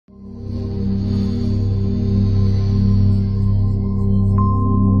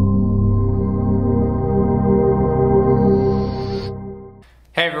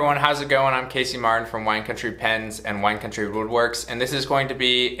how's it going? I'm Casey Martin from Wine Country Pens and Wine Country Woodworks, and this is going to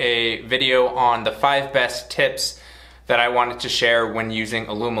be a video on the 5 best tips that I wanted to share when using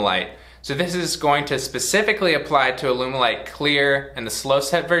Alumilite. So this is going to specifically apply to Alumilite Clear and the slow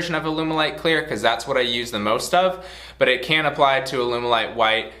set version of Alumilite Clear because that's what I use the most of, but it can apply to Alumilite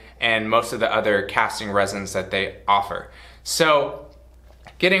White and most of the other casting resins that they offer. So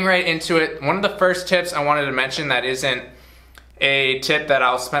getting right into it, one of the first tips I wanted to mention that isn't a tip that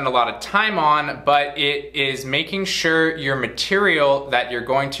I'll spend a lot of time on, but it is making sure your material that you're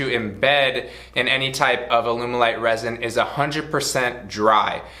going to embed in any type of Alumilite resin is 100%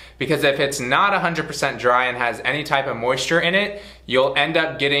 dry. Because if it's not 100% dry and has any type of moisture in it, you'll end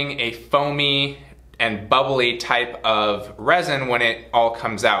up getting a foamy and bubbly type of resin when it all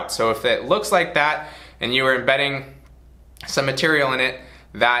comes out. So if it looks like that and you are embedding some material in it,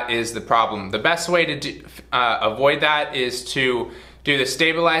 that is the problem. The best way to avoid that is to do the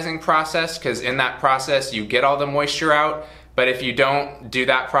stabilizing process, because in that process you get all the moisture out. But if you don't do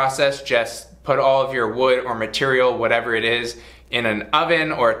that process, just put all of your wood or material, whatever it is, in an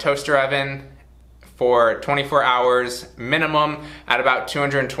oven or a toaster oven for 24 hours minimum at about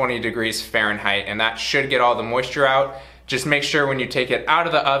 220 degrees Fahrenheit, and that should get all the moisture out. Just make sure when you take it out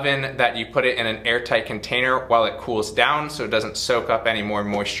of the oven that you put it in an airtight container while it cools down so it doesn't soak up any more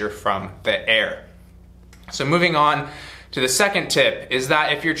moisture from the air. So moving on to the second tip is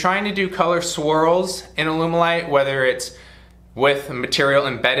that if you're trying to do color swirls in Alumilite, whether it's with material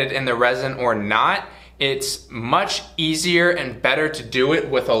embedded in the resin or not, it's much easier and better to do it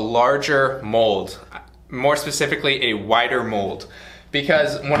with a larger mold, more specifically a wider mold.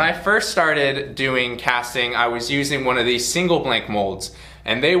 Because when I first started doing casting, I was using one of these single blank molds,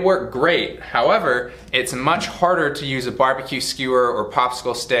 and they work great. However, it's much harder to use a barbecue skewer or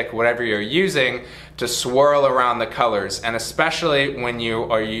popsicle stick, whatever you're using, to swirl around the colors. And especially when you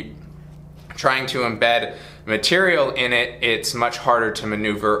are trying to embed material in it, it's much harder to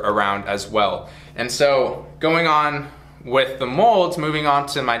maneuver around as well. And so going on with the molds, moving on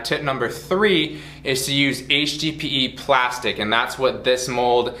to my tip number 3 is to use HDPE plastic, and that's what this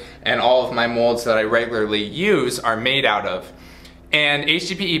mold and all of my molds that I regularly use are made out of. And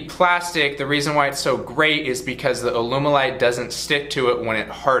HDPE plastic, the reason why it's so great is because the Alumilite doesn't stick to it when it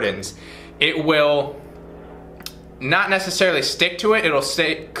hardens. It will not necessarily stick to it, it'll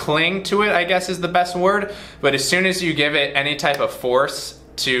cling to it, I guess is the best word, but as soon as you give it any type of force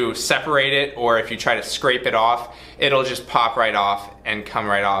to separate it, or if you try to scrape it off, it'll just pop right off and come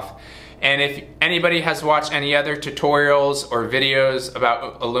right off. And if anybody has watched any other tutorials or videos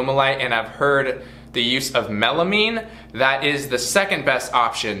about Alumilite and have heard the use of melamine, that is the second best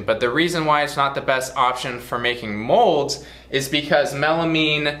option. But the reason why it's not the best option for making molds is because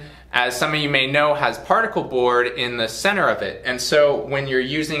melamine, as some of you may know, has particle board in the center of it. And so when you're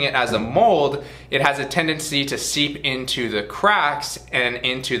using it as a mold, it has a tendency to seep into the cracks and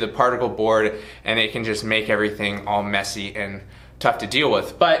into the particle board, and it can just make everything all messy and tough to deal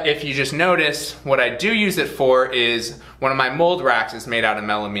with. But if you just notice, what I do use it for is one of my mold racks is made out of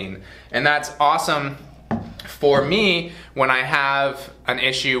melamine. And that's awesome for me when I have an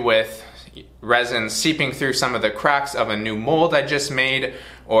issue with resin seeping through some of the cracks of a new mold I just made,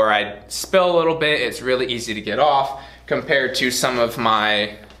 or I spill a little bit. It's really easy to get off compared to some of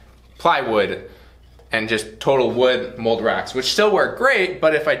my plywood and just total wood mold racks, which still work great,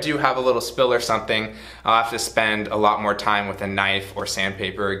 but if I do have a little spill or something, I'll have to spend a lot more time with a knife or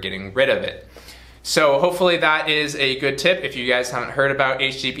sandpaper getting rid of it. So hopefully that is a good tip. If you guys haven't heard about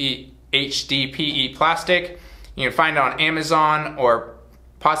HDPE plastic, you can find it on Amazon or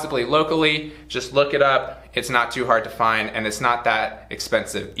possibly locally. Just look it up. It's not too hard to find, and it's not that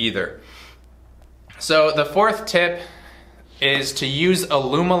expensive either. So the fourth tip is to use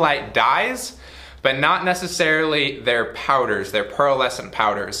Alumilite dyes, but not necessarily their powders, their pearlescent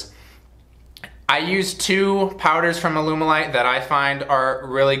powders. I use 2 powders from Alumilite that I find are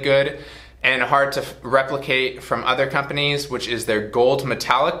really good and hard to replicate from other companies, which is their gold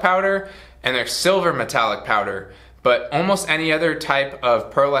metallic powder and their silver metallic powder. But almost any other type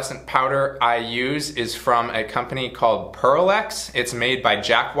of pearlescent powder I use is from a company called Pearlex. It's made by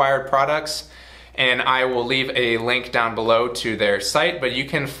Jackwired Products, and I will leave a link down below to their site, but you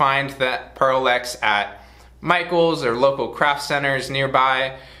can find that Pearlex at Michael's or local craft centers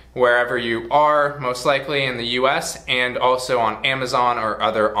nearby, wherever you are, most likely in the US, and also on Amazon or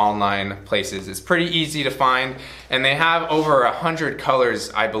other online places. It's pretty easy to find, and they have over 100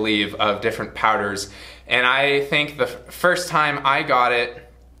 colors, I believe, of different powders. And I think the first time I got it,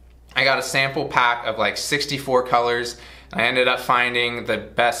 I got a sample pack of like 64 colors. I ended up finding the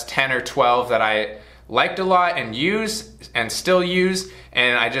best 10 or 12 that I liked a lot and use and still use,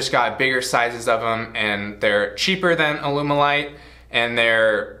 and I just got bigger sizes of them, and they're cheaper than Alumilite, and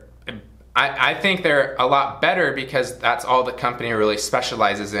I think they're a lot better because that's all the company really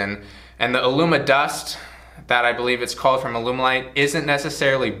specializes in. And the Aluma Dust, that I believe it's called, from Alumilite, isn't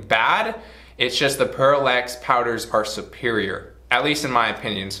necessarily bad. It's just the Pearl X powders are superior, at least in my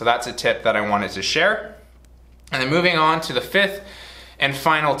opinion. So that's a tip that I wanted to share. And then moving on to the fifth and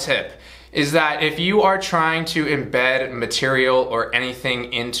final tip is that if you are trying to embed material or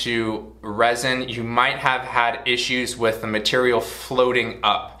anything into resin, you might have had issues with the material floating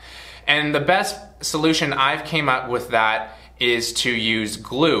up. And the best solution I've came up with that is to use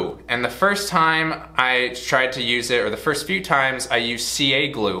glue. And the first time I tried to use it, or the first few times, I used CA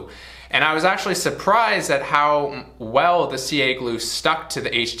glue. And I was actually surprised at how well the CA glue stuck to the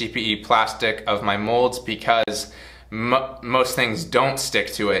HDPE plastic of my molds, because most things don't stick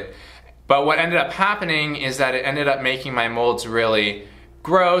to it. But what ended up happening is that it ended up making my molds really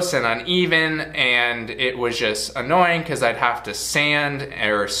gross and uneven, and it was just annoying because I'd have to sand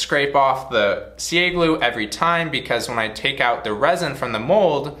or scrape off the CA glue every time, because when I take out the resin from the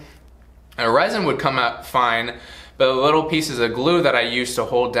mold, the resin would come out fine, but the little pieces of glue that I used to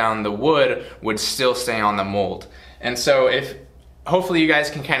hold down the wood would still stay on the mold. And so hopefully you guys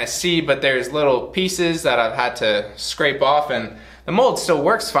can kind of see, but there's little pieces that I've had to scrape off, and the mold still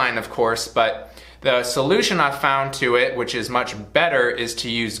works fine, of course, but the solution I found to it, which is much better, is to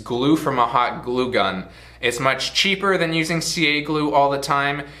use glue from a hot glue gun. It's much cheaper than using CA glue all the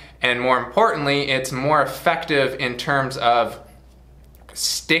time, and more importantly, it's more effective in terms of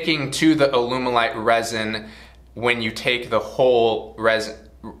sticking to the Alumilite resin when you take the whole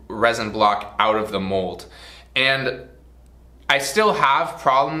resin block out of the mold. And I still have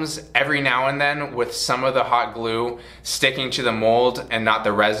problems every now and then with some of the hot glue sticking to the mold and not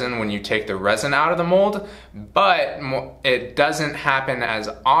the resin when you take the resin out of the mold, but it doesn't happen as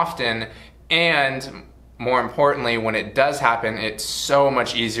often, and more importantly, when it does happen, it's so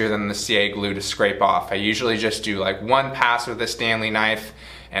much easier than the CA glue to scrape off. I usually just do like one pass with a Stanley knife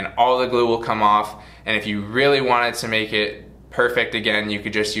and all the glue will come off, and if you really wanted to make it perfect again, you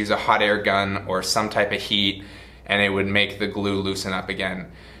could just use a hot air gun or some type of heat, and it would make the glue loosen up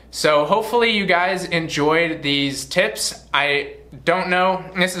again. So hopefully you guys enjoyed these tips. I don't know,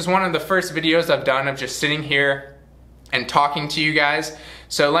 this is one of the first videos I've done of just sitting here and talking to you guys.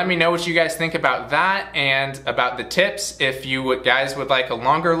 So let me know what you guys think about that and about the tips. If you guys would like a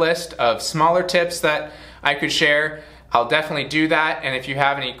longer list of smaller tips that I could share, I'll definitely do that. And if you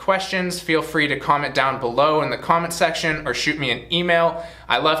have any questions, feel free to comment down below in the comment section or shoot me an email.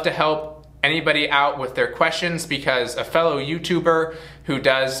 I love to help anybody out with their questions, because a fellow YouTuber who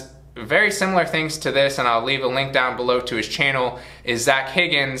does very similar things to this, and I'll leave a link down below to his channel, is Zach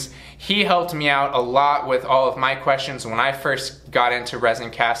Higgins. He helped me out a lot with all of my questions when I first got into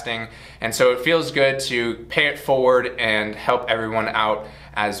resin casting, and so it feels good to pay it forward and help everyone out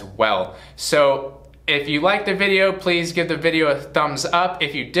as well. So if you liked the video, please give the video a thumbs up.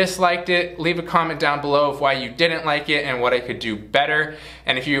 If you disliked it, leave a comment down below of why you didn't like it and what I could do better.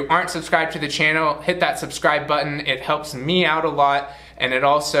 And if you aren't subscribed to the channel, hit that subscribe button. It helps me out a lot, and it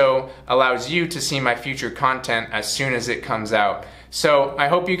also allows you to see my future content as soon as it comes out. So I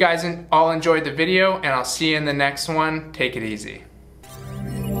hope you guys all enjoyed the video, and I'll see you in the next one. Take it easy.